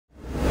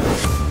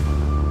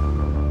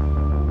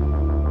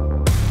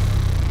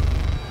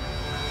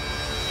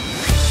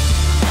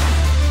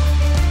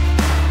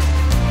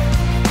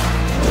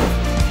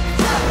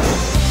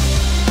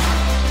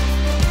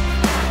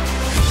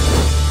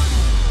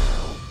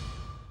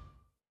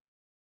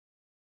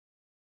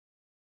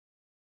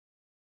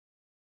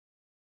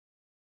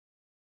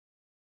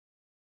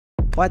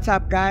What's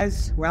up,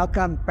 guys?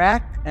 Welcome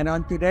back. And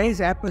on today's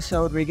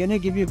episode, we're going to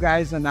give you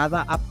guys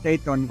another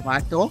update on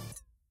Vato.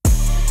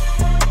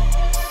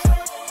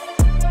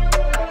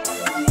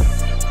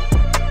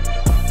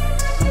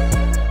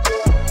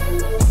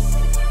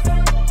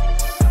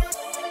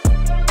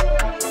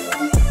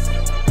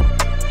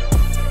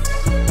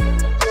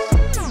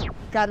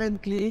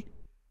 Currently,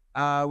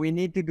 we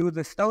need to do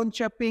the stone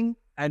chipping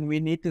and we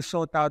need to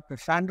sort out the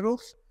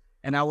sunroofs.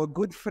 And our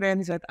good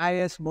friends at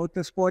IS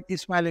Motorsport,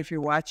 Ismail, if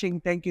you're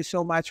watching, thank you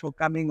so much for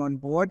coming on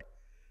board.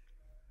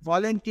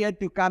 Volunteered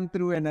to come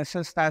through and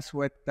assist us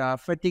with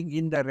fitting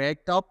in the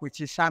ragtop, which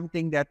is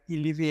something that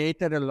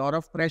alleviated a lot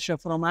of pressure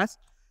from us.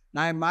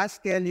 Now, I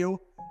must tell you,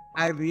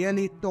 I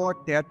really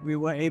thought that we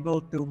were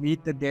able to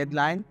meet the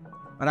deadline,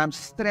 but I'm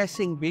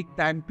stressing big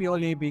time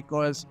purely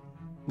because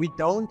we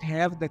don't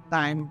have the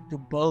time to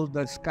build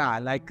this car.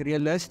 Like,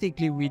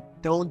 realistically, we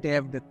don't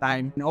have the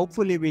time. And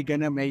hopefully, we're going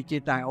to make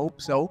it. I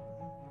hope so.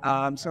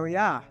 So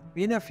yeah,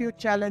 been a few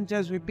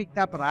challenges. We picked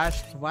up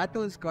rust.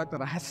 Vato's got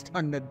rust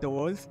on the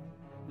doors.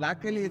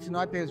 Luckily, it's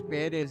not as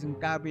bad as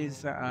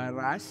Nkabi's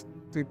rust.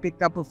 We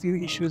picked up a few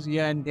issues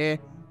here and there.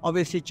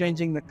 Obviously,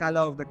 changing the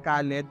color of the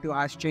car led to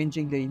us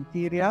changing the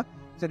interior.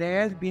 So there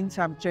has been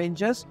some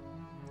changes.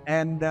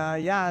 And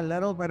yeah, a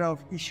little bit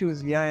of issues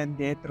here and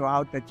there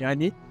throughout the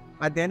journey.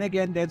 But then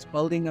again, that's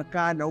building a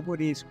car.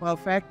 Nobody is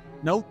perfect.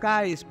 No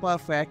car is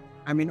perfect.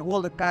 I mean,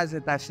 all the cars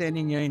that are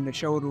standing here in the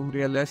showroom,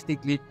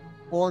 realistically,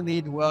 all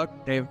need work.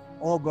 They've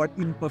all got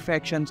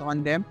imperfections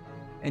on them.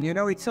 And you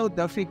know, it's so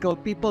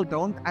difficult. People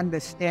don't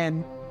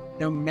understand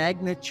the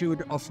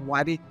magnitude of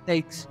what it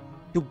takes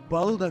to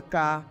build a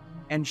car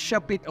and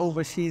ship it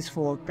overseas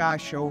for a car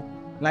show.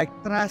 Like,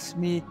 trust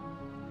me,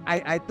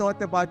 I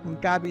thought about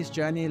Nkabi's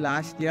journey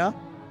last year.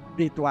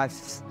 It was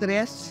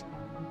stress.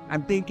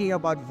 I'm thinking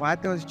about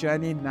Vato's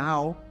journey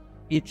now.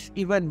 It's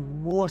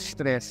even more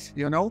stress,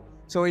 you know?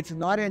 So it's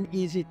not an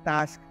easy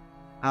task.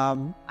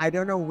 I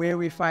don't know where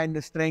we find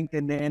the strength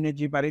and the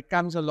energy, but it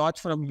comes a lot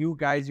from you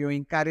guys, your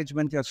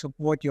encouragement, your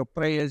support, your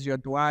prayers, your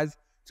duas.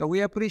 So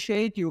we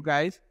appreciate you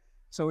guys.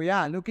 So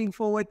yeah, looking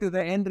forward to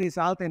the end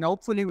result, and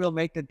hopefully we'll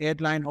make the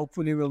deadline.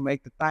 Hopefully we'll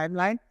make the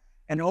timeline,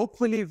 and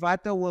hopefully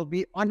Vato will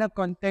be on a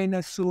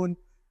container soon,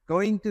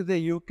 going to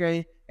the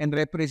UK and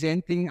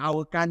representing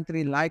our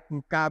country like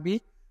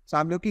Nkabi. So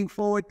I'm looking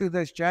forward to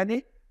this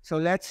journey. So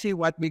let's see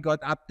what we got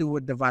up to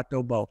with the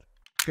Vato boat.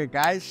 Okay,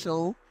 guys,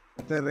 so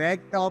the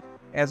ragtop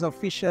has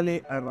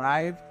officially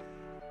arrived.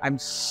 I'm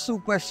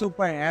super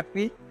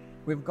happy.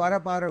 We've got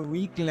about a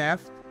week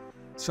left.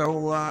 So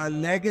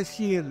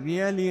Legacy,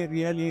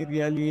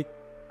 really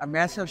a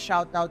massive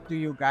shout out to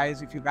you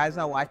guys. If you guys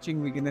are watching,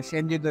 we're going to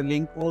send you the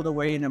link all the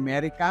way in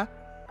America.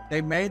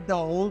 They made the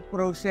whole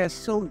process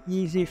so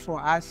easy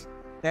for us.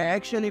 They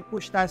actually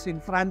pushed us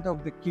in front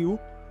of the queue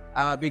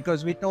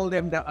because we told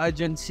them the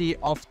urgency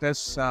of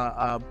this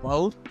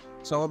build.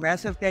 So a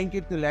massive thank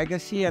you to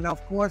Legacy. And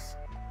of course,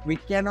 we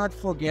cannot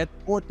forget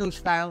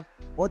AutoStyle.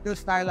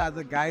 AutoStyle are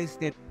the guys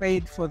that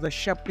paid for the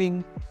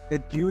shipping, the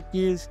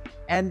duties,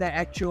 and the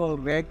actual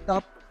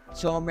ragtop.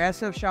 So a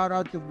massive shout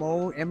out to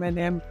Mo,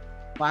 Eminem,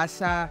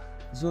 Basa,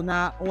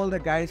 Zuna, all the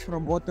guys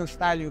from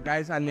AutoStyle. You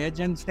guys are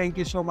legends. Thank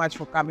you so much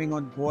for coming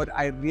on board.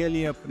 I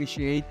really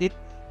appreciate it.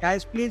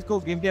 Guys, please go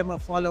give them a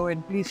follow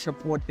and please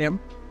support them.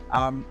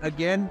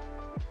 Again,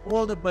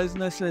 all the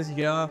businesses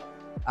here,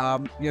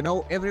 you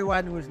know,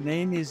 everyone whose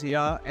name is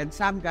here, and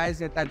some guys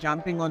that are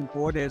jumping on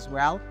board as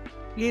well,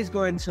 please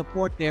go and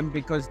support them,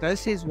 because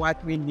this is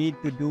what we need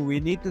to do. We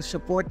need to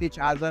support each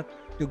other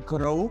to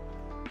grow.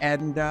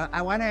 And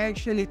I want to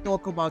actually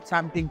talk about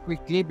something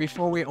quickly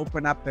before we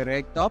open up the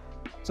ragtop.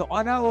 So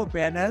on our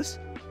banners,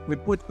 we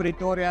put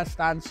Pretoria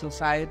Stance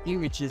Society,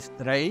 which is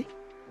Dre,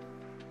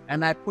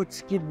 and I put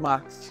skid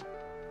marks.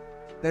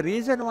 The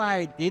reason why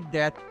I did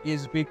that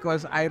is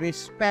because I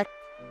respect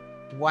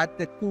what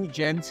the two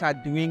gents are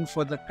doing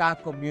for the car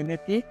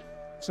community.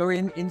 So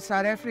in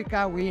South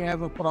Africa, we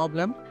have a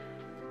problem.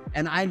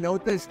 And I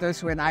notice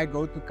this when I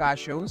go to car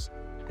shows.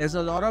 There's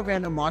a lot of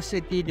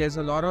animosity, there's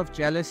a lot of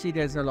jealousy,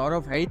 there's a lot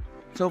of hate.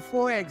 So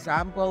for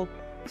example,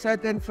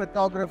 certain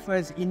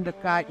photographers in the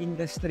car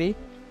industry,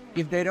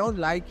 if they don't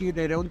like you,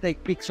 they don't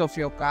take pics of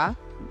your car.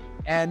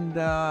 And,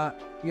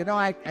 you know,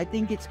 I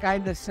think it's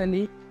kind of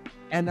silly.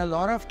 And a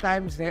lot of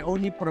times they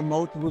only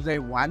promote who they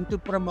want to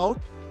promote.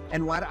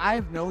 And what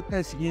I've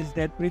noticed is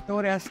that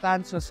Pretoria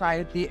Stance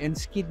Society and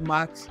skid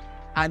marks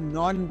are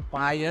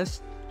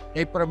non-biased.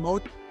 They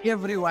promote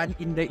everyone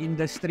in the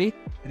industry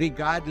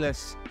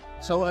regardless.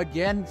 So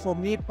again, for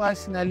me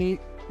personally,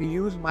 to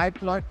use my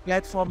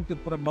platform to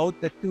promote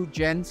the two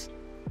gents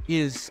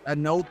is a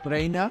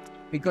no-brainer,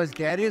 because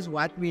that is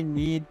what we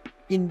need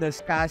in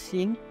this car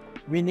scene.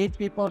 We need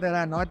people that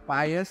are not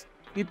biased.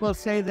 People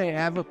say they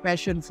have a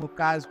passion for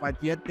cars,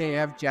 but yet they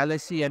have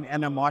jealousy and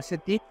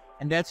animosity,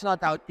 and that's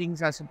not how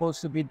things are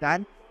supposed to be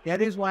done. That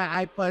is why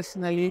I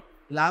personally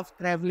love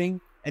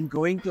traveling and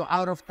going to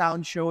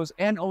out-of-town shows,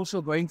 and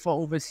also going for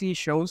overseas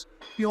shows,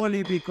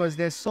 purely because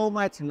there's so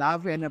much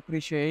love and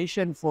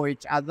appreciation for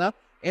each other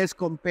as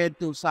compared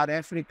to South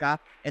Africa,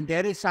 and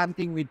that is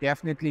something we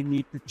definitely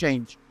need to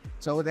change.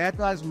 So that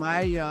was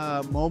my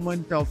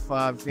moment of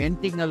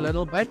venting a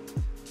little bit.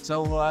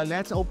 So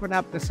let's open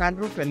up the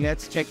sunroof and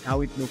let's check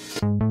how it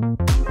looks.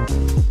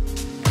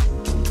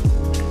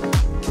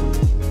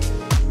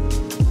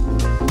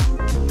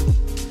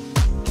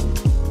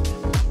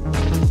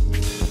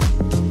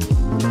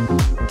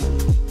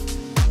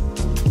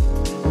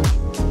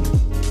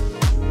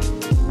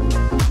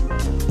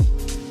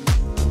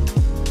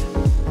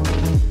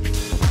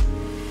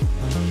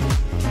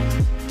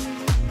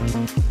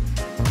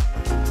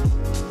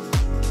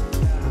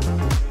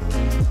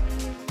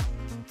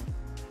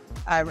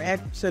 I'm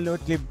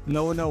absolutely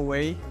blown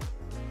away.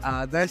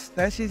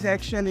 This is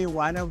actually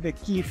one of the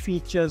key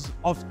features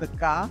of the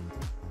car,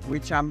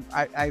 which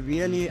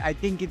I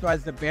think it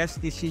was the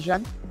best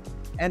decision.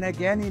 And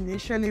again,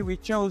 initially we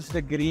chose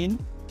the green,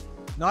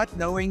 not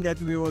knowing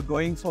that we were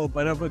going for a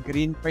bit of a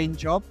green paint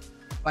job.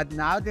 But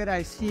now that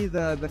I see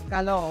the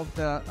color of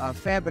the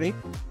fabric,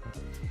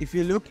 if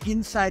you look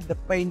inside the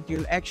paint,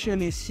 you'll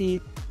actually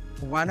see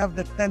one of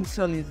the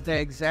tinsel is the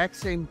exact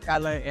same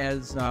color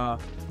as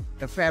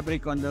the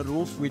fabric on the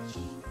roof, which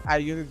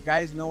you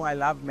guys know I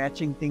love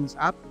matching things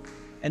up.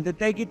 And to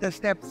take it a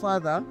step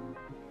further,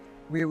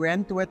 we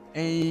went with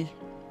a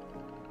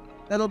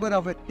little bit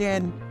of a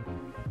tan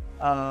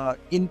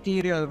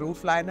interior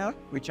roof liner,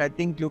 which I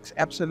think looks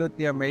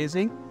absolutely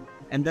amazing.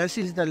 And this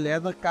is the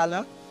leather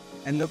color,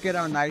 and look at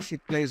how nice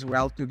it plays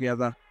well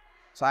together.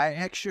 So I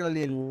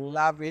actually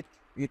love it.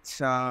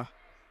 It's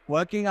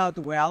working out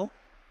well.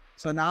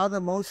 So now the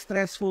most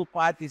stressful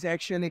part is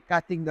actually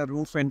cutting the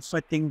roof and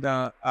fitting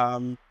the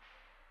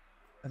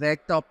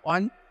ragtop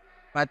on.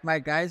 But my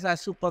guys are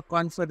super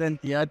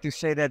confident here to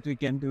say that we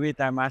can do it.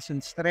 I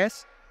mustn't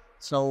stress.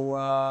 So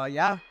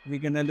yeah, we're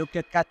going to look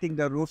at cutting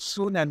the roof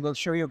soon, and we'll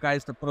show you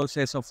guys the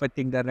process of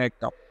fitting the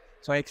ragtop.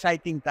 So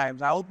exciting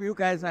times. I hope you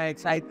guys are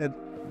excited,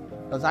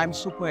 because I'm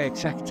super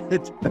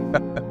excited.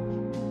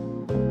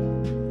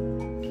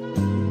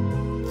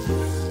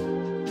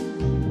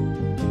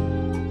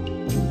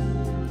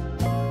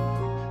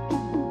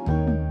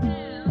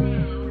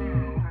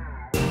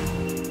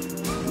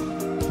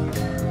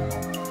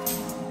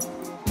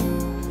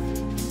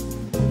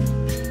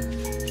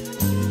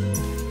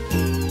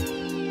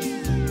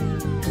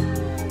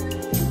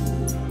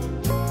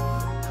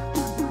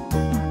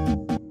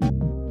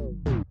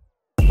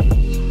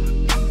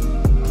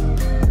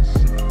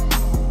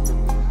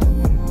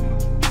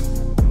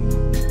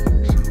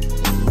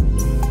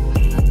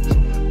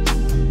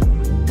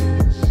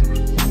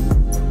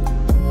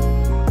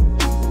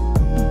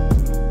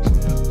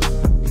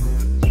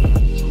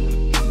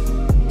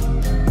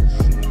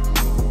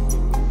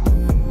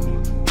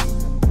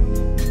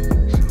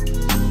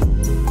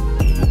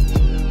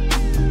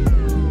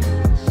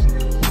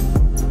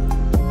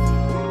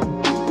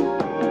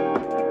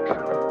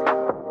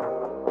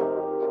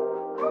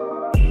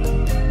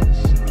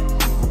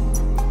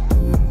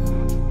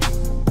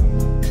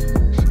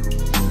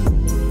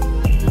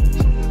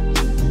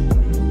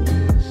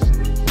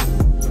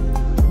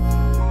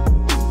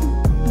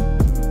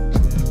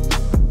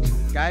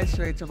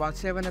 So it's about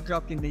 7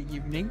 o'clock in the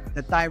evening,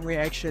 the time we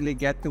actually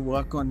get to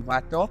work on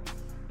Vato.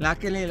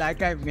 Luckily,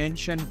 like I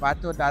mentioned,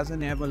 Vato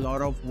doesn't have a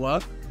lot of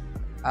work.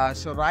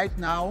 So right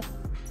now,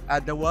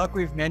 the work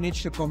we've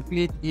managed to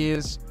complete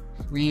is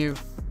you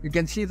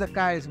can see the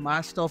car is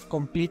masked off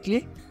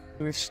completely.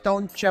 We've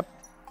stone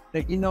chipped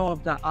the inner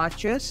of the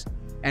arches,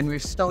 and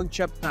we've stone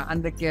chipped the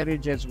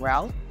undercarriage as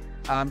well,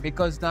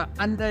 because the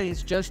under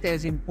is just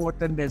as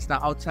important as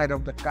the outside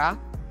of the car.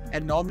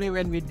 And normally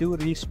when we do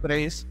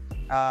resprays,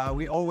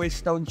 we always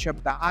stone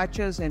chip the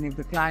arches, and if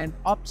the client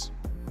opts,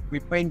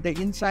 we paint the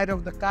inside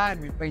of the car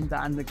and we paint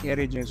the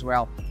undercarriage as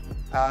well.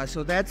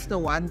 So that's the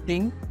one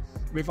thing.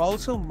 We've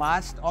also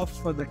masked off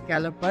for the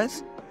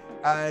calipers.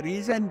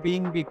 Reason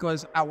being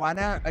because I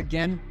wanna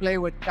again play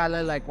with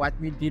color like what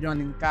we did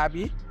on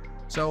Inkabi.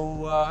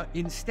 So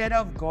instead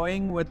of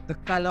going with the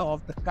color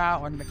of the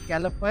car on the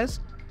calipers,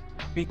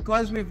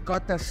 because we've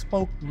got a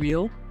spoked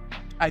wheel,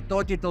 I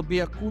thought it'll be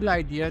a cool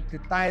idea to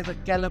tie the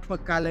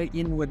caliper color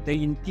in with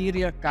the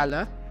interior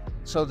color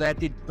so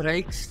that it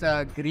breaks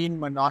the green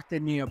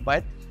monotony a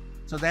bit.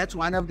 So that's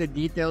one of the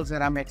details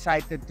that I'm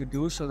excited to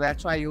do. So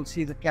that's why you'll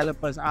see the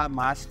calipers are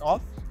masked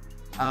off.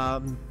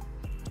 And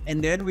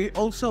then we're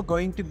also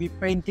going to be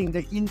painting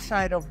the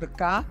inside of the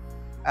car,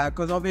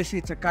 because obviously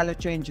it's a color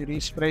change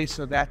respray,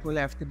 so that will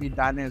have to be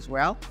done as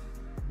well.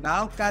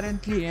 Now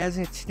currently as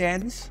it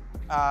stands,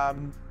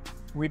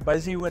 we're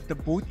busy with the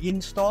boot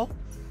install.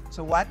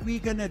 So what we're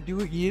gonna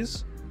do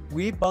is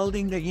we're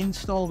building the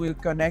install, we're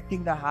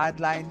connecting the hard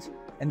lines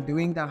and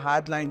doing the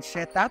hard line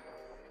setup.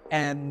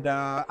 And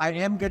I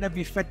am gonna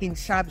be fitting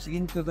subs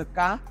into the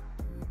car.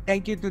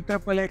 Thank you to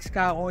XXX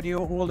Car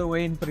Audio all the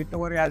way in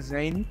Pretoria,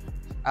 Zane,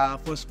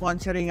 for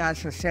sponsoring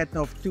us a set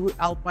of 2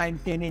 Alpine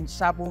 10-inch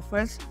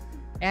subwoofers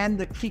and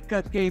the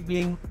kicker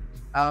cabling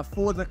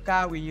for the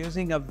car. We're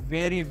using a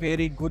very,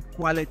 very good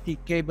quality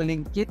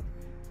cabling kit.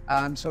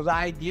 So the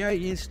idea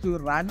is to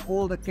run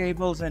all the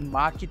cables and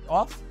mark it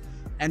off.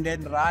 And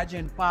then Raj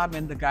and Palm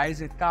and the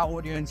guys at Car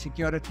Audio and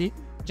Security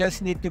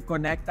just need to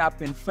connect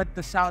up and fit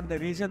the sound. The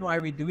reason why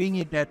we're doing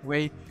it that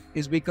way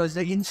is because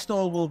the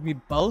install will be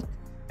built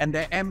and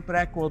the amp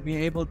rack will be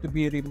able to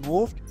be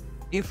removed.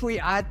 If we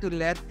are to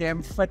let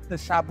them fit the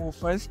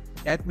subwoofers,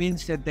 that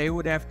means that they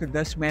would have to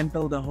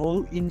dismantle the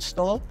whole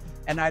install,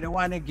 and I don't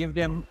want to give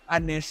them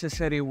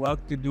unnecessary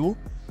work to do.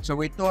 So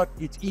we thought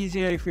it's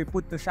easier if we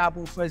put the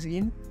subwoofers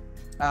in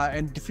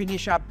and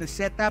finish up the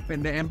setup,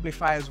 and the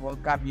amplifiers will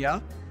come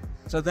here.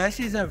 So this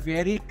is a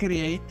very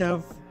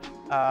creative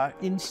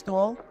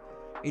install.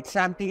 It's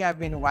something I've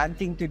been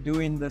wanting to do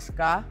in this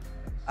car.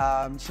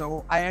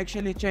 So I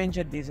actually changed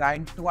the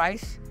design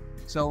twice.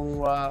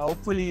 So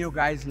hopefully you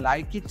guys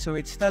like it. So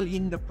it's still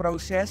in the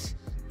process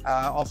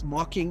of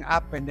mocking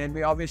up, and then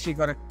we obviously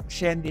got to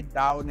sand it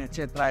down,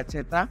 etc,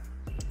 etc.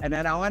 And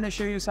then I want to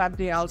show you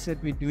something else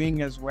that we're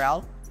doing as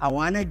well. I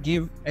want to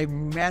give a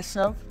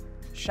massive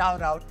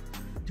shout out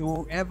to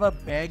whoever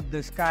bagged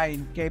this car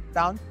in Cape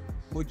Town.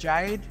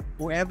 Mujahid,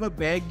 whoever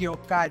bagged your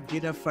car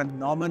did a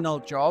phenomenal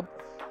job.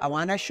 I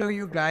want to show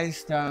you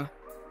guys the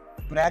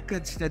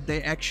brackets that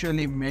they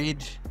actually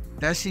made.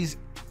 This is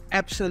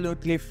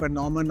absolutely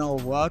phenomenal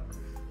work.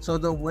 So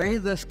the way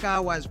this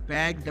car was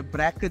bagged, the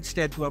brackets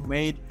that were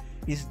made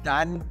is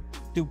done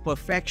to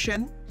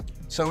perfection.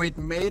 So it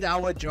made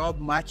our job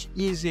much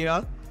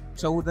easier.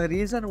 So the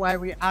reason why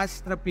we are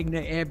stripping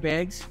the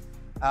airbags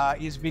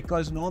is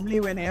because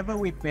normally whenever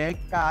we bag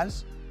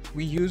cars,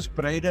 we use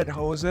braided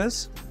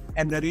hoses.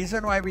 And the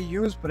reason why we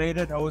use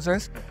braided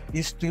hoses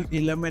is to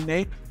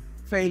eliminate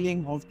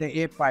failing of the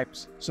air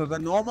pipes. So the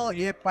normal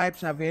air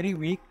pipes are very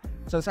weak.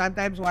 So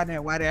sometimes what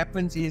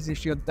happens is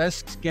if your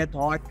discs get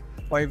hot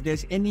or if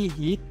there's any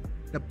heat,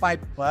 the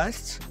pipe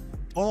bursts.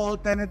 Or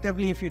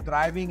alternatively, if you're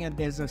driving and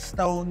there's a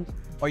stone,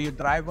 or you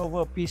drive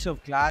over a piece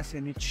of glass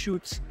and it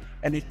shoots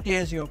and it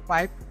tears your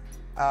pipe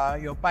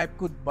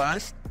could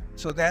burst.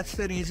 So that's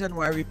the reason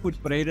why we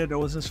put braided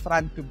hoses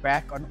front to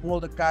back on all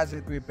the cars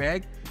that we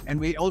bag. And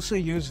we also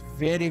use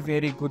very,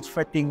 very good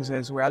fittings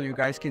as well. You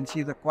guys can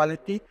see the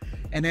quality.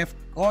 And of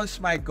course,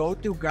 my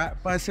go-to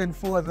person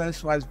for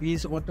this was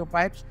V's Auto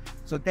Pipes.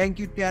 So thank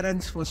you,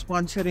 Terence, for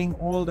sponsoring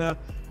all the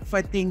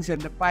fittings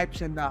and the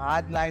pipes and the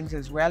hard lines,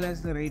 as well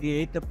as the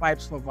radiator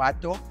pipes for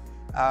Vato.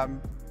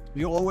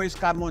 You always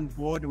come on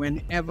board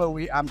whenever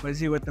I'm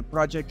busy with a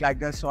project like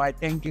this, so I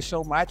thank you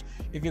so much.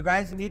 If you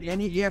guys need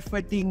any air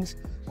fittings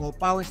or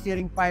power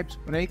steering pipes,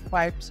 brake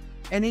pipes,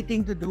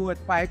 anything to do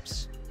with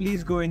pipes,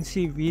 please go and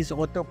see V's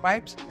Auto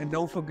Pipes, and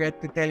don't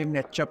forget to tell him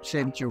that Chip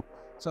sent you.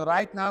 So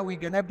right now we're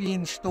gonna be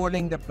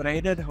installing the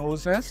braided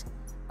hoses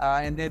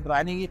and then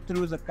running it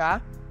through the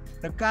car.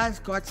 The car's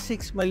got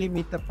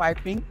 6mm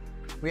piping.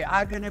 We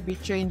are gonna be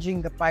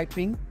changing the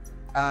piping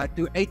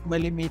to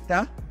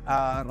 8mm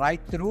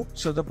right through.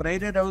 So the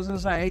braided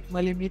hoses are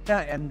 8mm,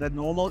 and the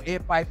normal air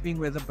piping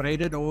with the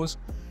braided hose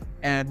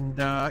and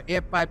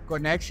air pipe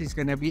connects is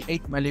going to be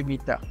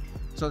 8mm.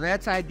 So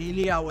that's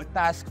ideally our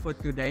task for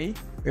today.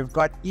 We've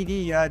got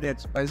Edie here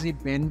that's busy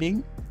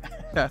bending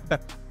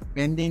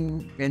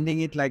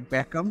bending it like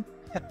Beckham.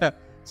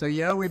 So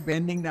here we're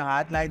bending the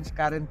hard lines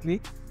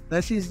currently.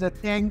 This is the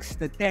tanks.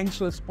 The tanks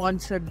were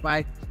sponsored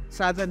by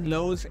Southern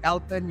Lows.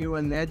 Elton, you're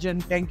a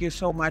legend. Thank you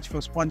so much for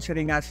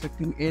sponsoring us the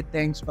 2 air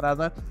tanks,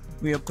 brother.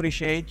 We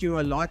appreciate you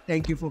a lot.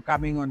 Thank you for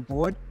coming on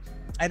board.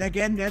 And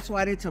again, that's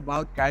what it's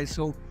about, guys.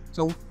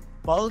 So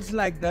builds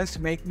like this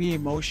make me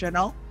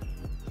emotional.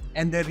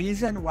 And the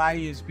reason why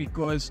is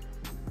because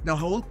the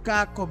whole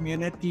car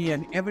community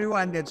and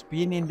everyone that's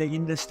been in the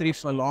industry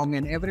for long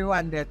and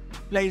everyone that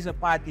plays a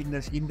part in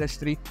this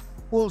industry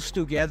pulls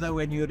together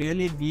when you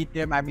really need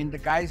them. I mean, the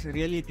guys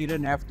really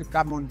didn't have to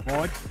come on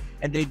board,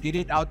 and they did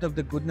it out of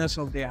the goodness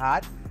of their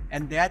heart.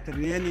 And that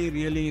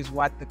really is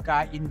what the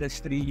car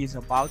industry is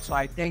about. So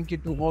I thank you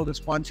to all the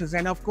sponsors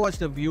and of course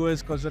the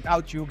viewers, because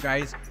without you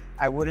guys,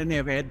 I wouldn't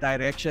have had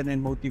direction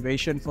and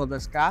motivation for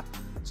this car.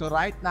 So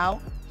right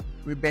now,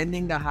 we're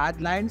bending the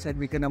hard lines and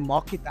we're gonna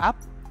mock it up.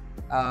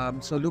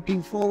 So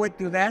looking forward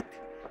to that.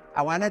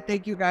 I want to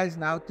take you guys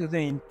now to the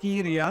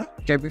interior.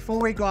 Okay, before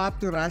we go up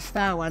to Rasta,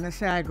 I want to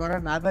say I got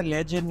another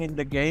legend in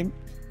the game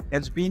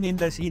that's been in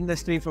this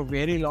industry for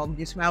very long.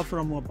 Ismail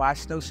from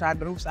Mobasto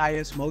Sunroofs,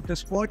 IS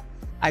Motorsport.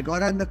 I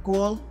got on the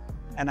call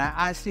and I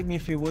asked him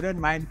if he wouldn't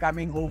mind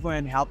coming over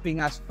and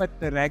helping us fit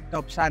the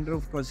ragtop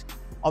sunroof, because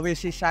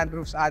obviously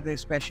sunroofs are their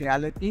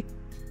speciality.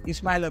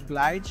 Ismail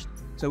obliged,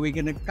 so we're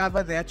going to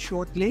cover that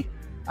shortly.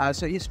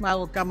 So Ismail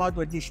will come out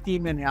with his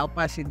team and help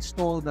us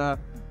install the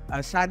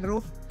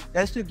sunroof.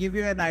 Just to give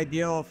you an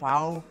idea of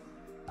how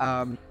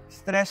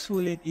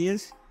stressful it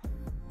is,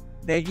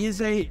 there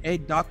is a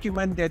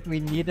document that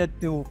we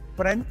needed to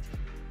print,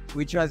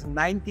 which was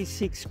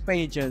 96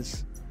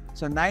 pages.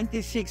 So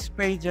 96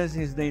 pages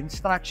is the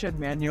instruction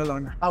manual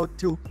on how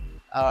to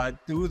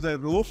do the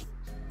roof.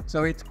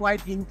 So it's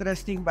quite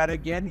interesting, but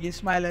again,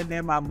 Ismail and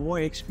them are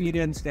more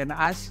experienced than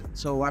us,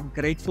 so I'm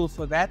grateful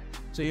for that.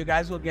 So you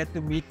guys will get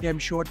to meet them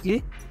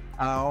shortly.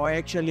 or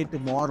actually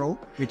tomorrow,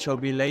 which will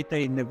be later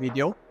in the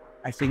video.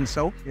 I think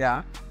so,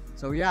 yeah.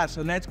 So yeah,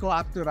 so let's go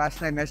up to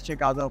Rasta and let's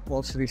check out the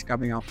upholsteries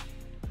coming up.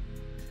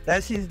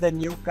 This is the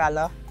new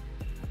color.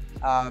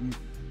 I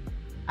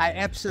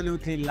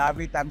absolutely love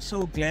it. I'm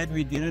so glad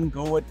we didn't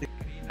go with the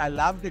green. I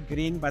love the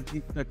green, but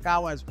if the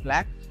car was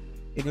black,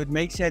 it would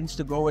make sense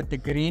to go with the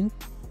green.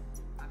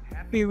 I'm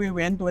happy we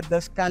went with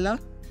this color.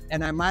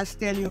 And I must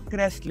tell you,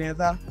 Crest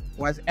Leather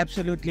was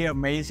absolutely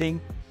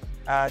amazing.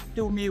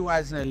 Tumi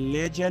was a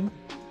legend.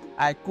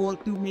 I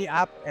called Tumi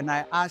up and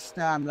I asked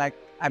her, I'm like,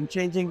 I'm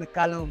changing the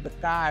color of the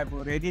car. I've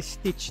already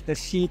stitched the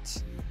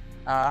seats.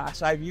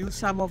 So I've used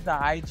some of the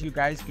hides you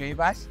guys gave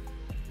us.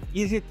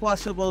 Is it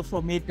possible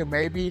for me to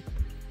maybe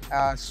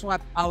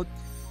swap out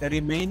the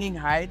remaining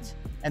hides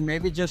and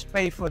maybe just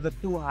pay for the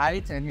 2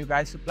 hides and you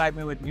guys supply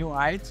me with new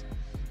hides?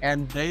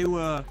 And they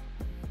were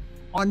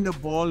on the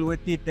ball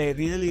with it. They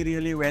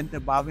really went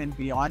above and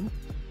beyond.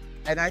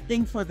 And I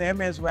think for them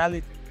as well,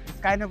 it's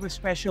kind of a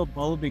special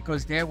build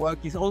because their work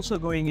is also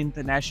going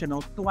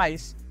international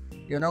twice,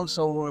 you know,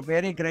 so we're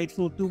very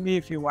grateful to me.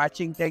 If you're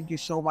watching, thank you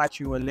so much.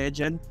 You're a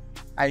legend.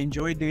 I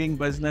enjoy doing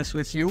business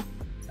with you.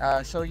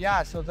 So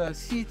yeah, so the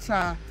seats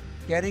are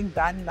getting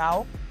done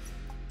now.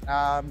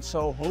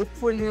 So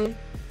hopefully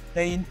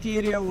the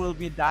interior will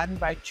be done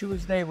by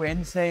Tuesday,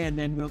 Wednesday, and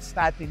then we'll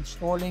start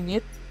installing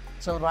it.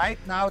 So right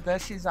now,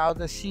 this is how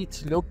the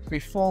seats look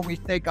before we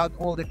take out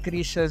all the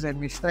creases and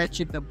we stretch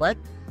it a bit.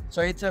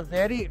 So it's a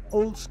very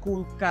old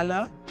school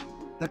color.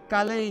 The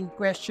color in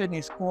question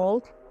is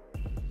called,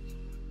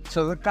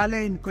 so the color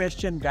in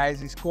question,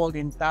 guys, is called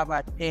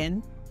Intaba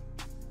 10.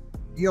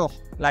 Yo,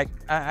 like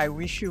I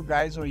wish you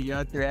guys were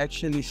here to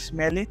actually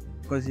smell it,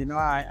 because you know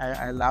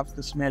I love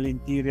to smell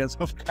interiors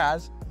of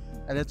cars,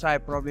 and that's why I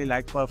probably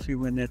like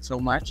perfume in it so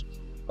much.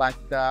 But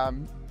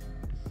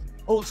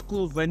old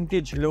school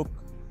vintage look.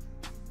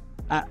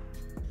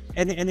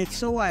 And it's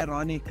so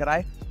ironic,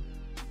 right?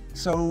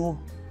 So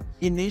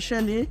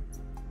initially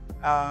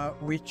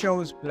we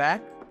chose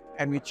black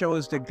and we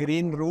chose the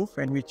green roof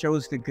and we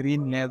chose the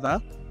green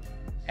leather,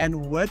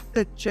 and with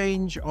the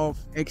change of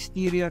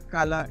exterior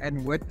color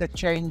and with the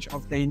change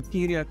of the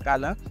interior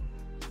color,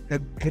 the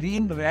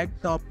green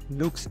ragtop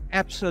looks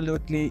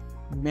absolutely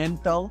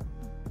mental,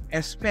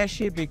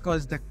 especially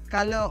because the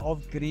color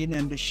of green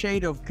and the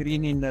shade of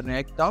green in the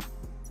ragtop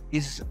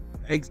is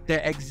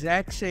the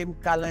exact same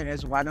color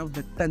as one of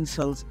the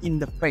tinsels in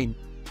the paint.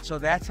 So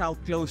that's how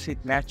close it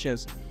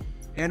matches.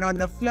 And on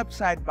the flip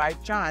side, by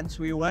chance,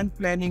 we weren't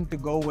planning to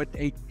go with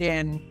a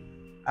 10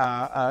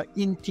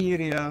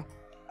 interior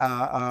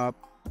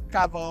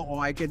cover, or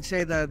I can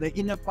say the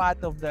inner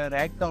part of the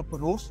ragtop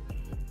roof.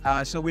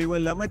 So we were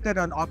limited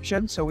on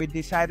options, so we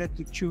decided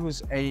to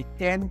choose a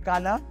 10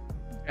 color,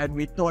 and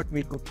we thought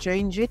we could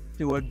change it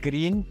to a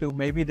green, to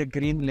maybe the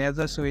green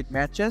leather so it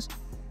matches.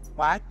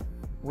 But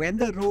when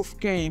the roof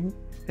came,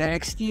 the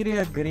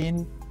exterior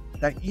green,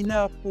 the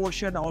inner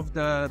portion of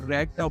the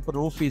ragtop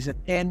roof is a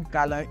 10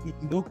 color.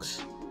 It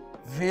looks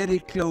very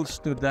close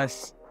to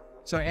this.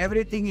 So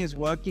everything is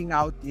working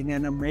out in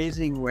an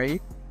amazing way.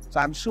 So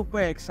I'm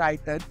super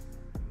excited.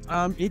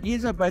 It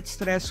is a bit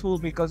stressful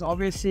because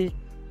obviously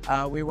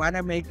we want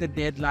to make the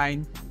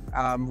deadline.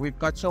 We've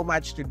got so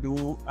much to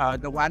do.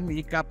 The one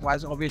hiccup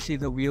was obviously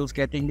the wheels,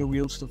 getting the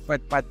wheels to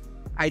fit, but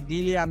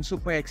ideally, I'm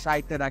super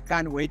excited. I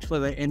can't wait for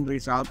the end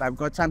result. I've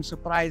got some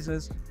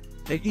surprises.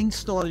 The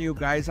install you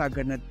guys are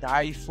gonna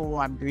die for.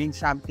 I'm doing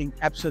something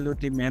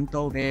absolutely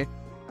mental there.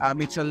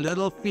 It's a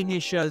little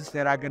finishes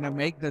that are gonna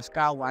make this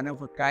car one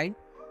of a kind.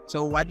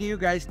 So what do you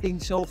guys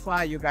think so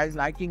far? You guys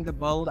liking the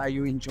build? Are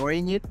you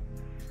enjoying it?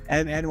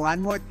 And one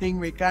more thing,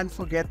 we can't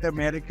forget the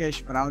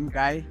Marrakesh Brown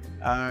guy.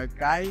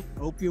 Guy,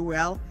 hope you're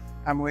well.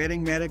 I'm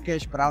wearing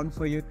Marrakesh Brown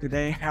for you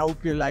today. I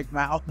hope you like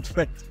my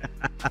outfit.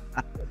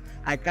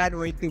 I can't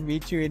wait to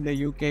meet you in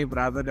the UK,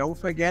 brother. Don't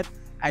forget,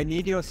 I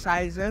need your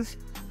sizes.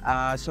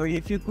 So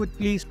if you could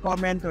please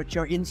comment with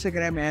your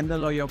Instagram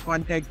handle or your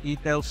contact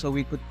details so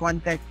we could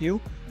contact you.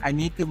 I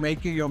need to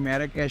make you your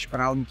Marrakesh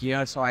Brown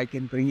gear so I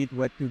can bring it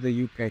with to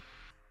the UK.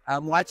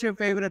 What's your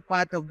favorite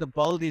part of the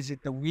build? Is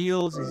it the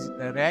wheels? Is it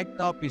the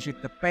ragtop? Is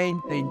it the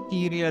paint, the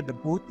interior, the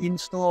boot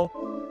install?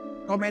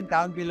 Comment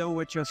down below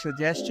with your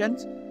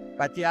suggestions.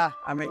 But yeah,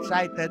 I'm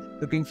excited.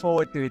 Looking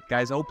forward to it,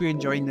 guys. Hope you're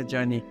enjoying the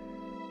journey.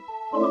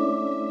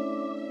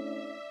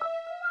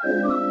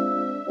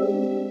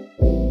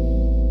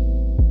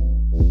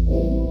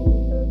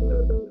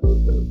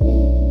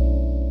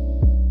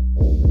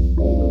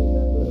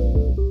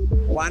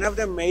 One of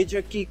the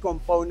major key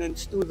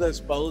components to this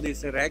build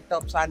is the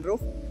ragtop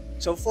sunroof.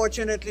 So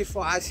fortunately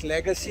for us,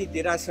 Legacy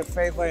did us a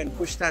favor and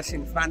pushed us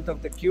in front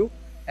of the queue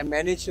and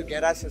managed to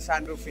get us a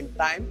sunroof in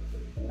time.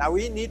 Now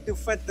we need to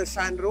fit the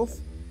sunroof,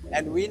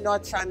 and we're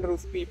not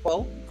sunroof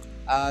people.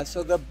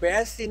 So the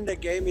best in the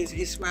game is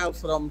Ismail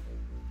from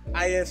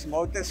IS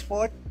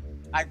Motorsport.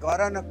 I got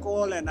on a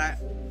call and I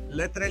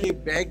literally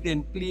begged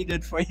and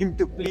pleaded for him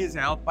to please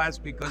help us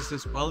because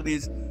this build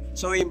is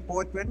so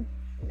important.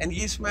 And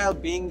Ismail,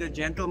 being the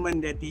gentleman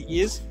that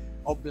he is,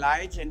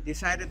 obliged and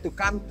decided to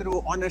come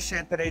through on a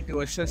Saturday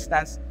to assist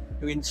us.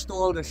 to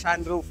install the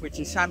sunroof, which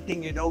is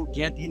something you don't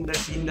get in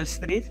this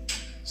industry.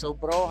 So,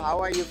 bro, how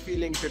are you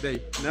feeling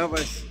today?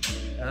 Nervous?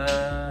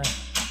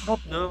 Not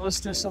nervous,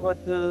 just about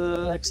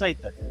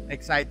excited.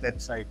 Excited?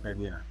 Excited,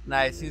 yeah.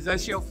 Nice. Is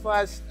this your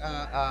first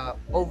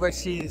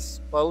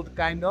overseas build,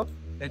 kind of,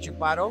 that you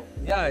part of?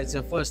 Yeah, it's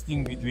the first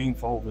thing we're doing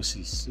for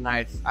overseas.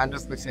 Nice,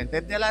 100%.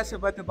 And tell us a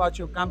bit about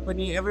your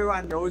company.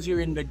 Everyone knows you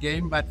in the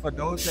game, but for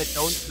those that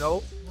don't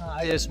know,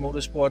 IS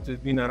Motorsport has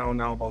been around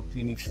now about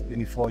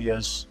 24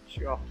 years.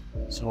 sure.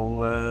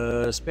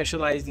 So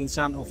specialized in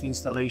sunroof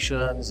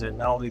installations and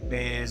now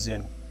repairs,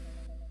 and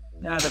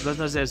yeah, the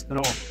business has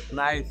grown.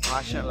 Nice,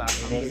 mashallah.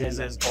 The business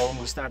has grown.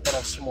 We started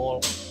off small,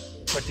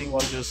 putting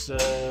on just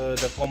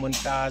the common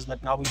cars,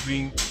 but now we're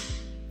doing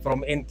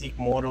from antique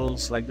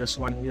models like this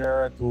one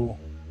here to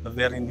the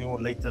very new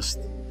latest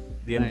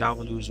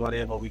BMWs,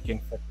 whatever we can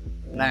fit.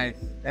 Nice.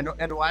 And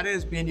what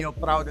has been your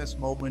proudest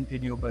moment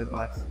in your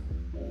business?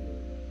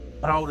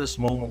 Proudest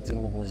moment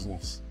in the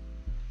business.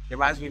 There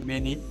must be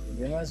many.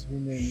 There has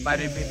been a But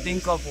if you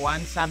think of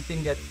one,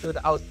 something that stood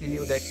out to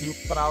you that you're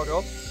proud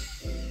of?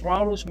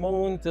 proudest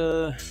moment,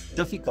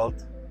 difficult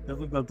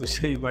to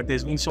say, but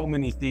there's been so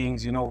many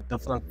things, you know,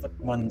 different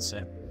fitments.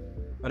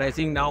 But I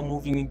think now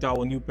moving into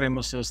our new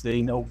premises, there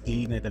in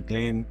Oakdene at the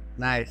Glen,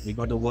 Nice. we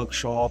got the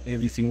workshop,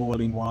 everything all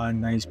in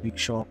one, nice big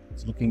shop.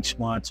 It's looking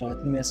smart, so I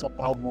think that's a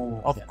proud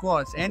moment. Of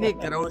course, any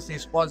growth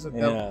is positive,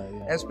 Yeah,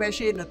 yeah.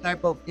 especially in the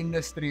type of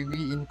industry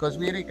we in, because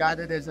we regard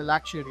it as a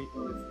luxury.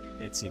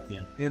 That's it, yeah.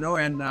 You know,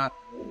 and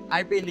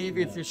I believe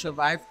if you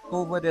survive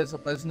COVID as a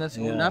business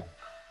owner,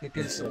 you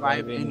can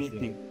survive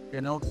anything. You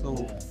know,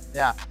 so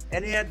yeah.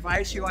 Any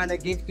advice you want to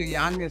give to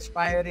young,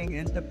 aspiring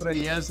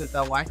entrepreneurs that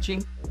are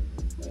watching?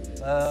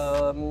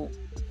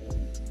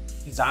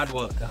 It's hard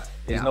work.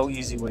 There's no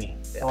easy way.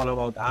 It's all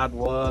about hard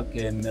work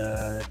and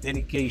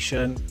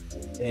dedication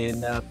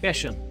and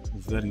passion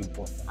is very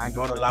important. You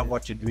gotta love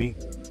what you're doing,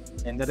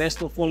 and the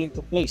rest will fall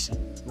into place.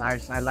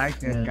 Nice, I like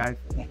that, guys.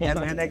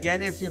 And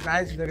again, if you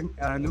guys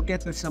look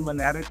at the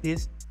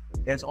similarities,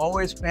 there's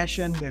always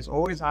passion, there's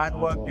always hard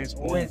work, there's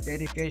always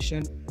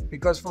dedication.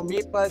 Because for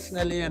me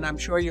personally, and I'm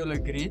sure you'll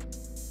agree,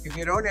 if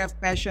you don't have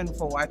passion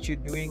for what you're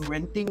doing,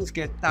 when things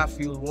get tough,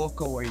 you'll walk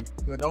away,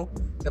 you know?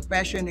 The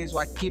passion is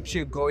what keeps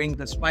you going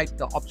despite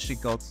the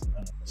obstacles.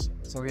 100%.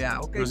 So yeah,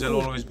 okay, Because there'll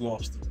cool. always be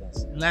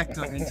obstacles.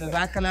 Lekker. And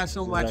Jazakallah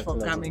so much for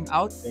coming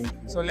out. Thank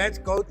you. So let's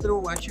go through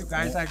what you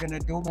guys are going to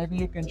do. Maybe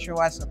you can show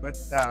us a bit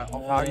of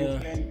how you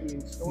plan to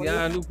install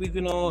Yeah, it. look, we're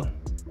gonna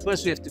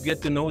first we have to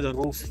get to know the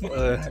roof,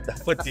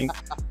 the fitting,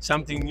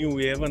 something new.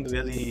 We haven't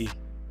really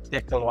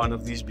tackled one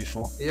of these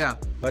before. Yeah,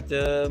 But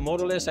more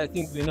or less, I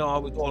think we know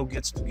how it all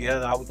gets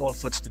together, how it all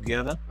fits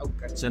together.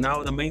 okay. So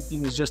now the main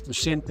thing is just to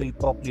center it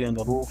properly on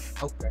the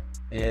roof Okay.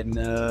 and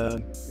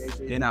then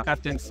Enough.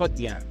 cut and fit,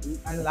 yeah.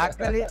 And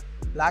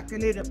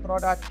luckily the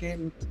product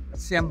came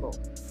assembled.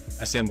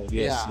 Assembled,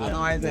 yes. Yeah,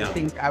 otherwise I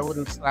think I would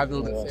have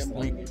struggled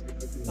assembling it.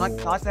 Not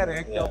the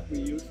ragtop we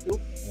used to.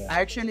 Yeah. I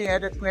actually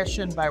had a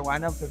question by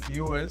one of the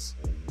viewers.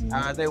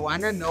 They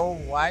want to know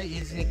why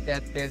is it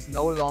that there's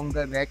no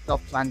longer ragtop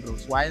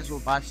sunroofs? Why is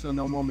Webasto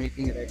no more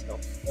making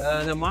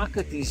ragtops? The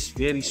market is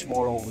very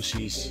small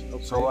overseas.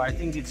 So I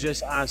think it's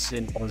just us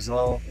in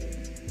Brazil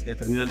that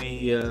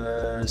really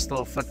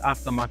still fit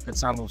aftermarket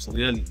sunroofs,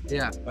 really.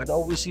 Yeah. But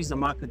overseas, the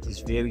market is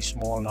very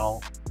small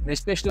now. And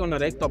especially on the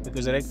ragtop,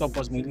 because the ragtop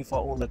was mainly for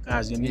older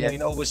cars. And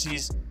in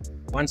overseas,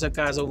 once a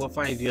car's over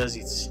 5 years,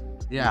 it's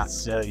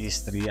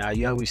history.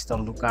 Yeah, we still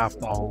look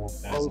after our old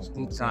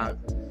cars.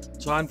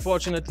 So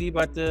unfortunately,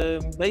 but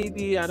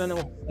maybe, I don't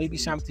know, maybe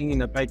something in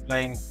the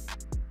pipeline.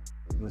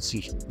 We'll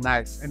see.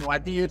 Nice. And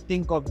what do you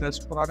think of this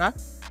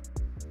product?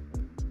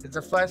 It's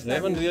the first We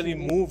time. haven't really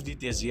moved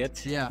it as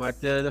yet. Yeah.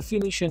 But the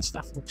finish and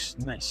stuff looks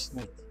nice.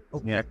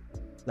 Okay. Yeah.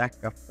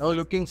 Lekker. Oh,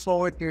 looking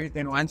forward to it.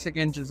 And once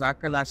again,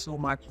 Jazakallah so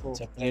much for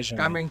It's a pleasure.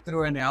 coming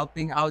through and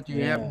helping out.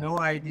 You have no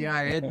idea.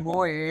 I had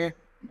more hair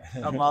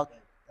about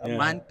a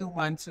month, 2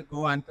 months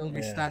ago until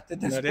we started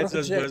this No, that's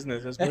just project.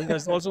 business. That's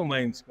business also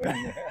mine.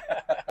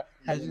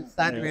 I should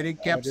start wearing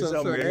capsules.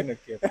 I'm So, wearing a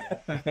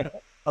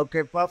cap.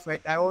 okay,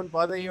 perfect. I won't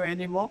bother you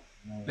anymore.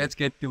 Let's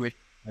get to it.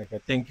 Okay,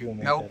 thank you,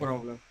 man. No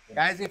problem.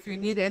 Guys, if you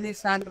need any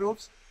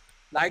sunroofs,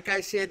 like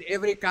I said,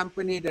 every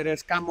company that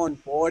has come on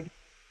board,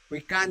 we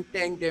can't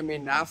thank them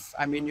enough.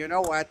 I mean, you know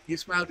what?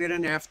 Ismail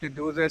didn't have to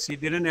do this. He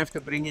didn't have to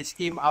bring his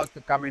team out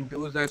to come and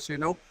do this, you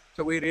know.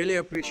 So we really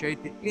appreciate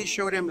it. Please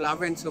show them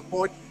love and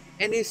support.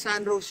 Any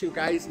sunroofs you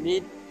guys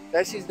need,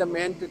 this is the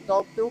man to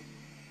talk to.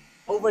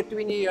 Over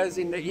 20 years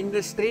in the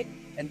industry.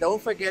 And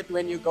don't forget,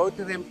 when you go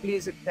to them,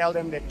 please tell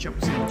them that Chip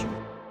sent you.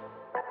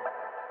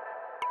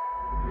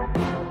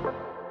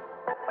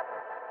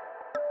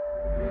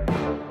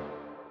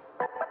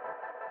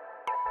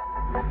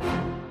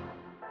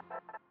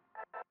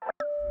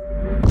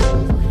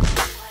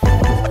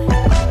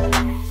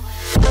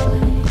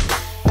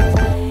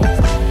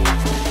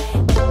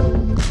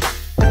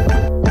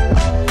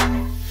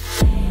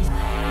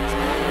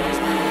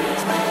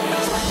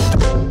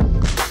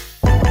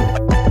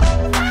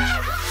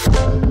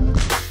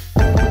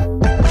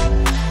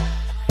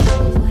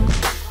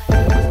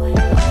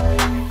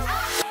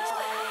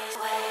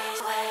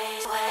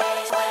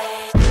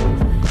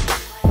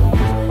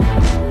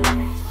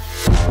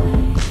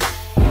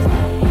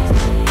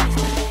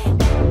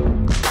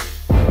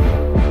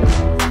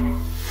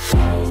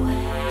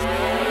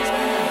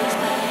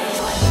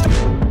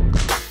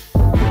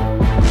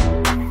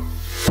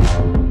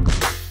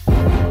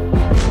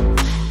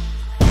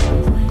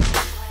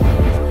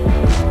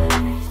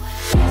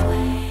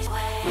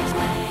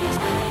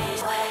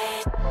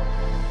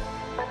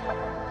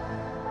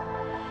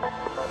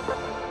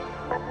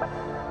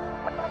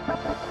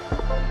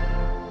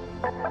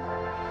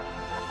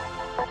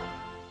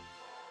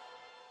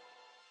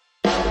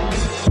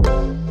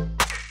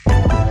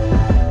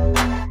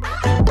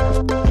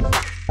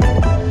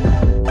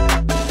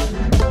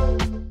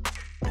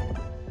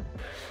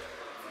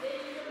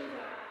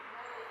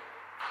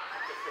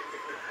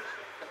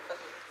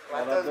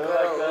 Vato's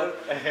got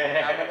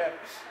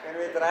when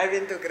we drive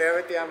into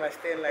gravity, I must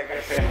stay like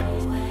this.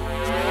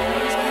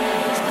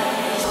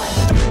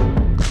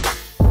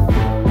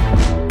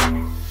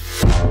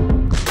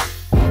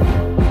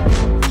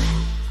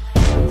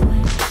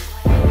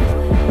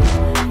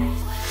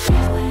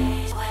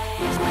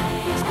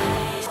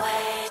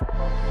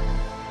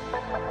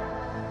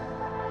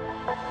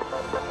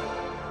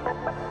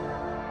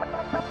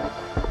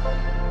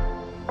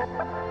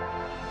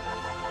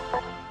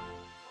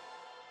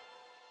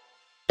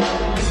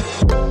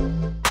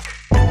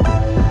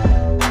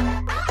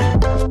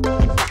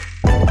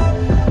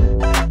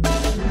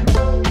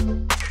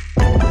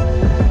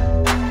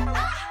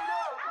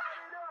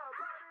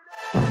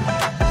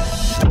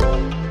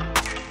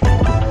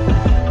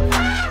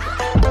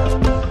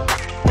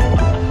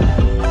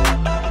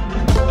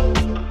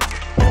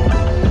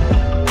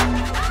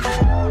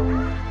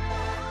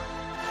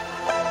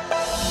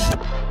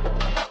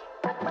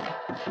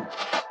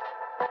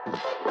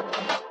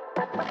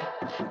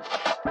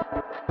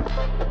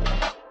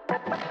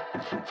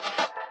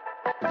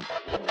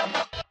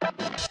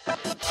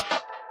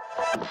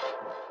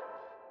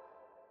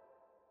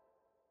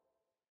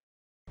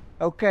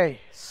 Okay,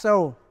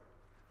 so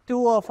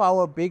 2 of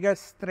our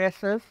biggest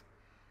stresses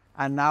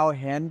are now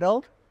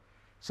handled.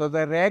 So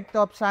the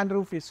ragtop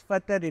sunroof is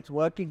fitted, it's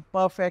working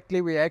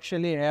perfectly. We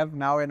actually have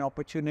now an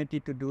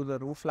opportunity to do the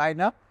roof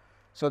liner.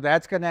 So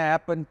that's going to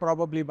happen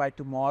probably by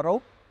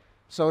tomorrow.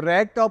 So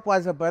ragtop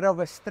was a bit of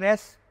a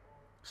stress.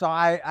 So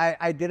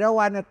I didn't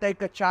want to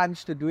take a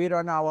chance to do it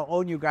on our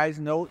own. You guys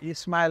know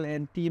Ismail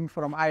and team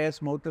from IS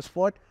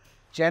Motorsport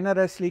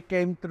generously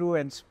came through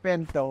and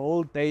spent the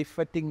whole day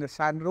fitting the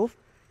sunroof.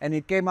 And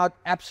it came out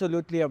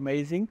absolutely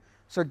amazing.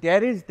 So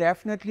that is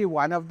definitely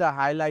one of the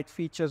highlight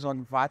features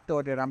on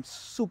Vato that I'm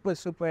super,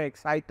 super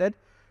excited.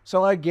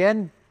 So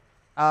again,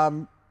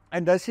 and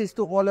this is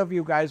to all of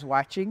you guys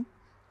watching.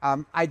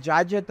 I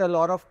judge at a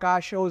lot of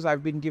car shows.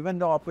 I've been given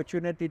the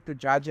opportunity to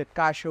judge at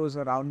car shows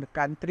around the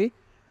country.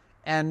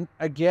 And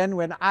again,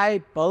 when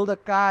I build a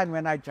car and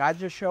when I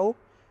judge a show,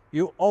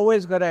 you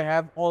always got to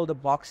have all the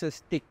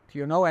boxes ticked,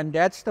 you know, and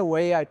that's the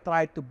way I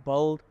try to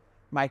build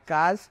my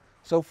cars.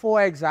 So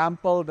for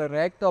example, the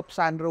ragtop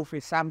sunroof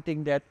is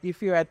something that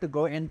if you had to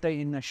go enter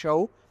in a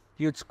show,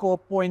 you'd score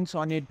points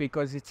on it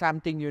because it's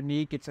something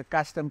unique, it's a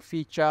custom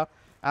feature.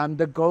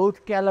 The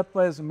gold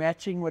calipers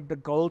matching with the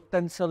gold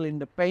tinsel in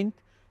the paint,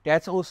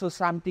 that's also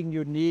something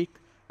unique.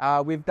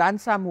 We've done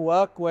some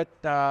work with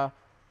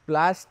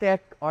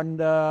Blastech on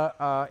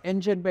the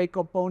engine bay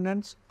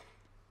components.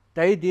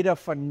 They did a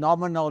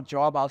phenomenal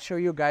job. I'll show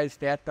you guys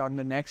that on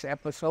the next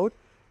episode.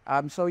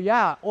 So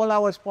yeah, all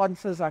our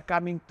sponsors are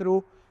coming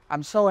through.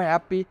 I'm so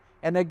happy.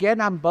 And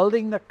again, I'm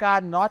building the car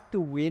not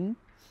to win.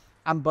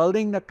 I'm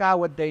building the car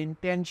with the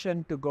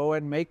intention to go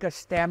and make a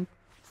stamp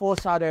for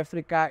South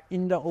Africa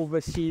in the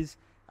overseas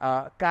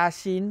car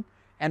scene.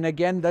 And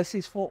again, this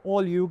is for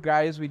all you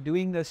guys. We're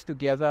doing this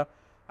together.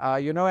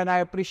 You know, and I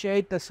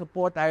appreciate the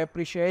support. I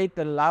appreciate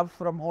the love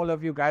from all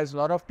of you guys. A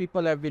lot of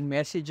people have been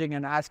messaging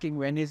and asking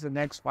when is the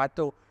next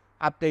Vato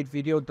update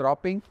video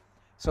dropping.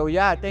 So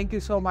yeah, thank you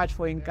so much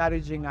for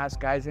encouraging us,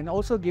 guys, and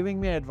also giving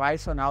me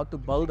advice on how to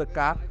build a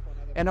car.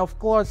 And of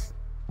course,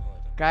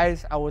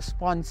 guys, our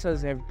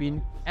sponsors have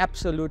been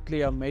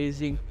absolutely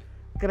amazing.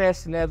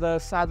 Crest Leather,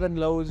 Southern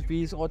Lows,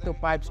 V's Auto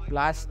Pipes,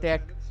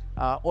 Blastech,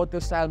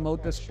 Autostyle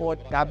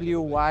Motorsport,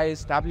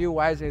 W-Wise.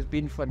 W-Wise has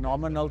been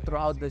phenomenal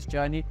throughout this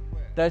journey.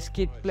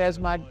 Kit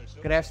Plasma,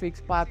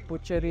 Graphics Park,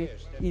 Butchery,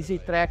 Easy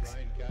Tracks.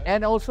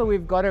 And also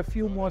we've got a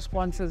few more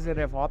sponsors that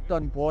have hopped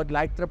on board,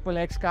 like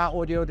XXX Car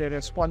Audio that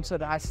have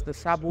sponsored us, the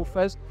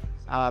subwoofers.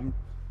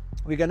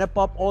 We're going to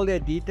pop all their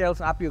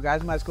details up. You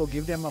guys must go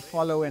give them a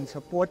follow and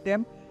support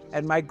them.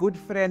 And my good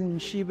friend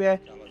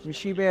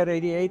Mshibe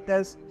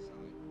Radiators,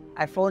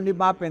 I phoned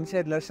him up and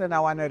said, listen, I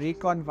want to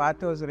recon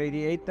Vato's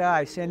radiator.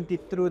 I sent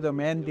it through. The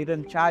man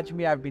didn't charge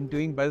me. I've been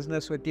doing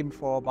business with him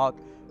for about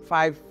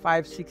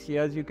 5-6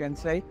 years, you can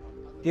say.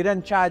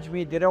 Didn't charge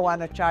me, didn't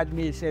want to charge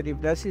me. He said,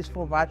 if this is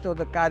for Vato,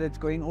 the car that's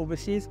going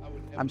overseas,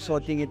 I'm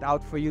sorting it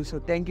out for you. So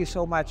thank you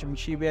so much,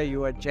 Mshibe.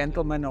 You're a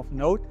gentleman of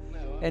note.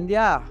 And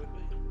yeah,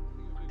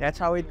 that's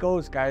how it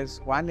goes,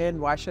 guys. One end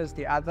washes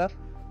the other.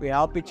 We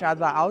help each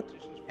other out.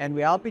 And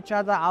we help each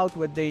other out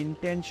with the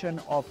intention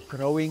of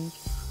growing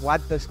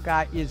what this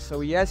car is.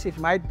 So yes, it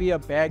might be a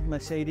bag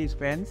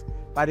Mercedes-Benz,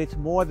 but it's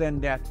more than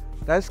that.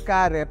 This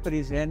car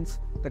represents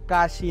the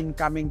car scene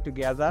coming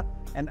together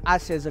and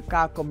us as a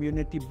car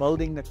community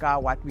building the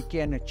car, what we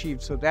can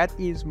achieve. So that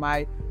is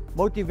my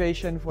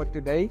motivation for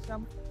today.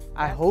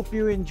 I hope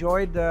you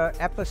enjoyed the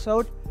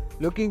episode.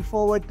 Looking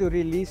forward to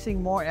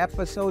releasing more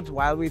episodes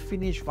while we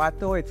finish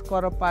Vato. It's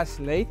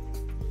 8:15 late.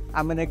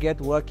 I'm gonna get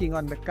working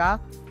on the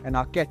car and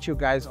I'll catch you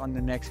guys on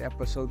the next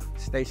episode.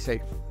 Stay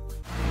safe.